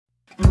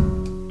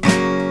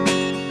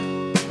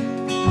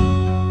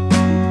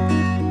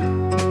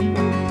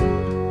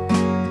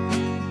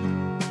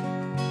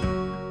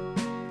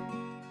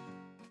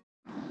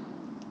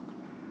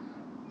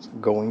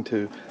going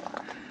to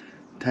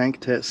tank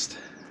test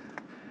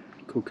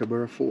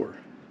Kookaburra IV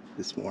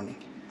this morning.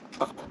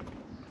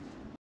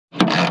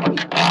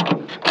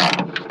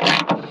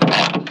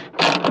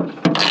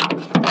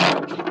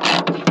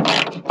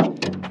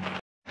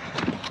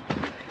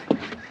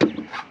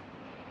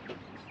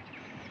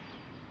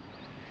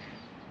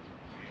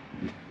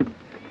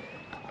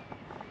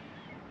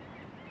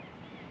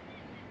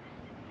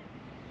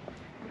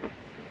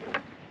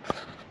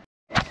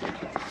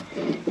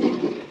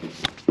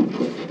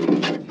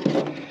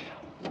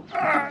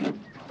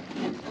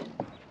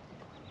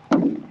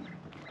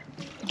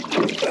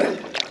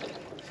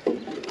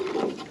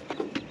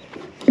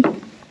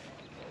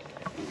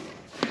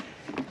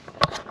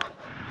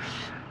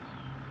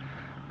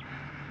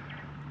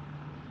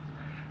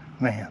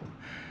 Man,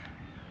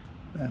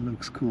 that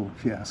looks cool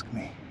if you ask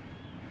me.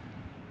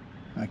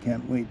 I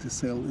can't wait to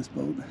sail this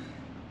boat.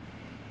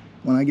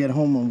 When I get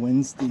home on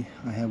Wednesday,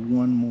 I have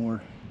one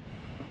more,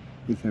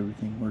 if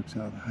everything works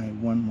out, I have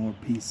one more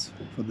piece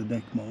for the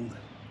deck mold.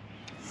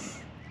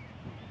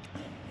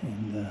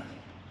 And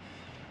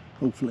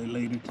hopefully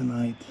later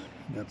tonight,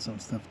 got some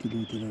stuff to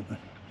do today, but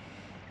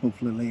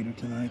hopefully later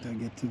tonight I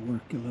get to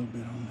work a little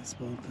bit on this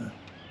boat.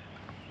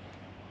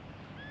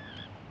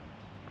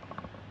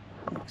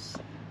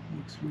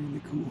 Looks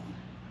really cool.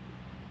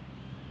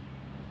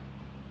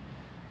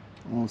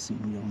 Awesome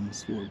Jan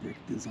Swarbrick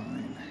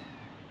design.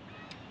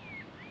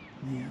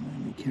 Man,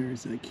 and he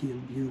carries that keel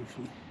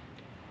beautifully.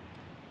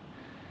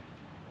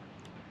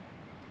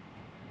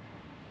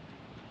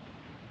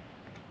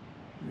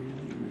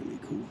 Really, really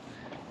cool.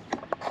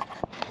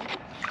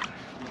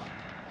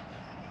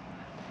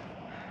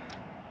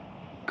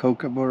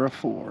 Kookaburra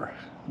IV,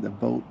 the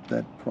boat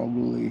that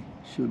probably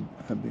should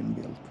have been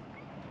built.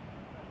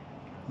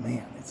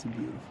 Man, it's a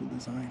beautiful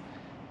design.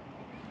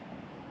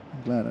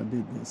 I'm glad I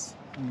did this.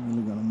 I'm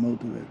really gonna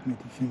motivate me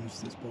to finish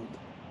this boat.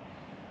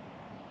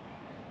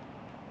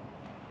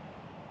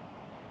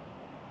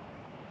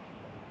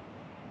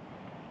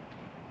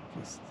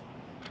 Just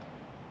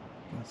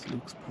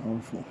looks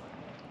powerful.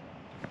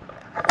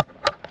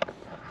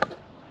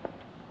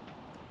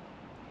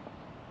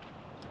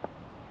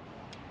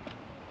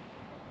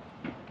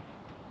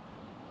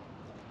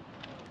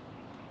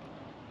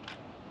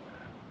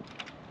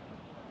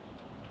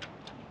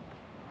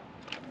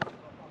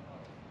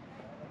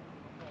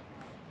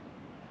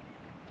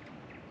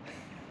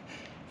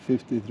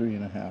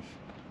 $53.5.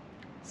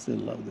 Still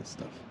love this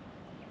stuff.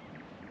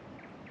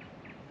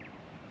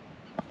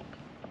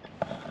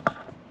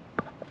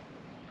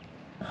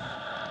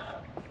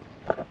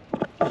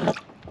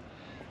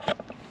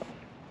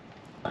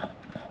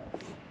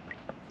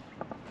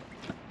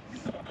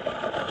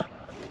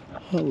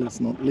 Hull is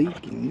not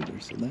leaking either,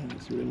 so that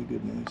is really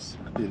good news.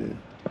 Did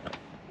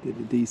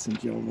a decent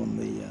job on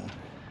the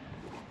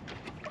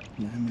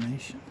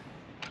lamination.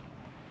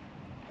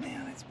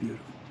 Man, it's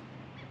beautiful.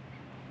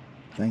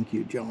 Thank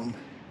you, John.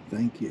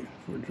 Thank you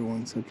for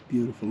drawing such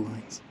beautiful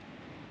lines.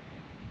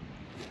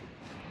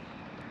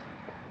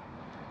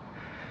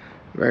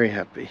 Very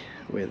happy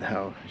with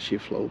how she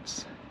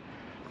floats.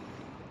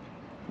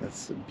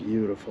 That's a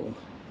beautiful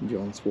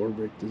John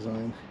Swarbrick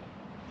design.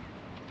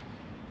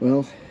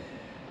 Well,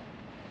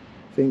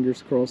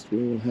 fingers crossed we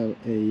will have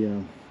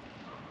a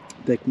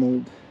deck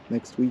mold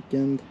next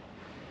weekend.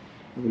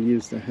 I will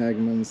use the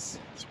Hagman's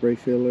spray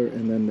filler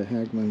and then the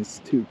Hagman's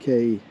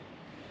 2K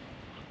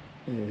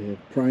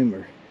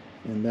primer,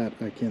 and that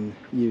I can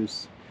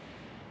use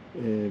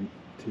to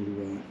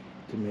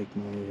make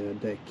my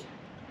deck.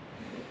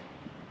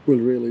 We'll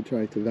really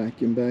try to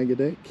vacuum bag a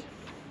deck,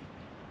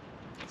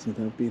 so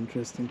that'll be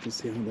interesting to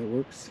see how that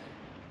works.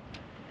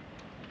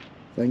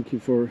 Thank you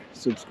for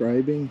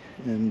subscribing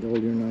and all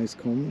your nice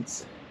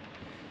comments.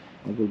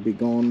 I will be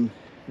gone,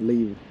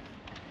 leave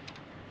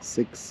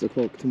 6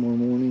 o'clock tomorrow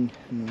morning,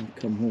 and I'll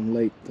come home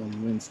late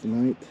on Wednesday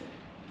night.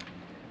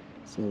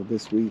 So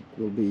this week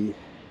will be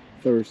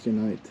Thursday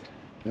night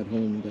at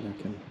home that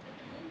I can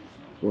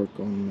work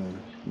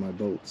on my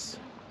boats.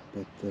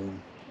 But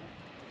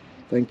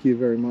thank you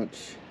very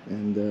much,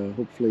 and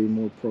hopefully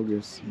more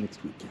progress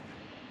next weekend.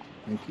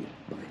 Thank you.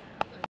 Bye.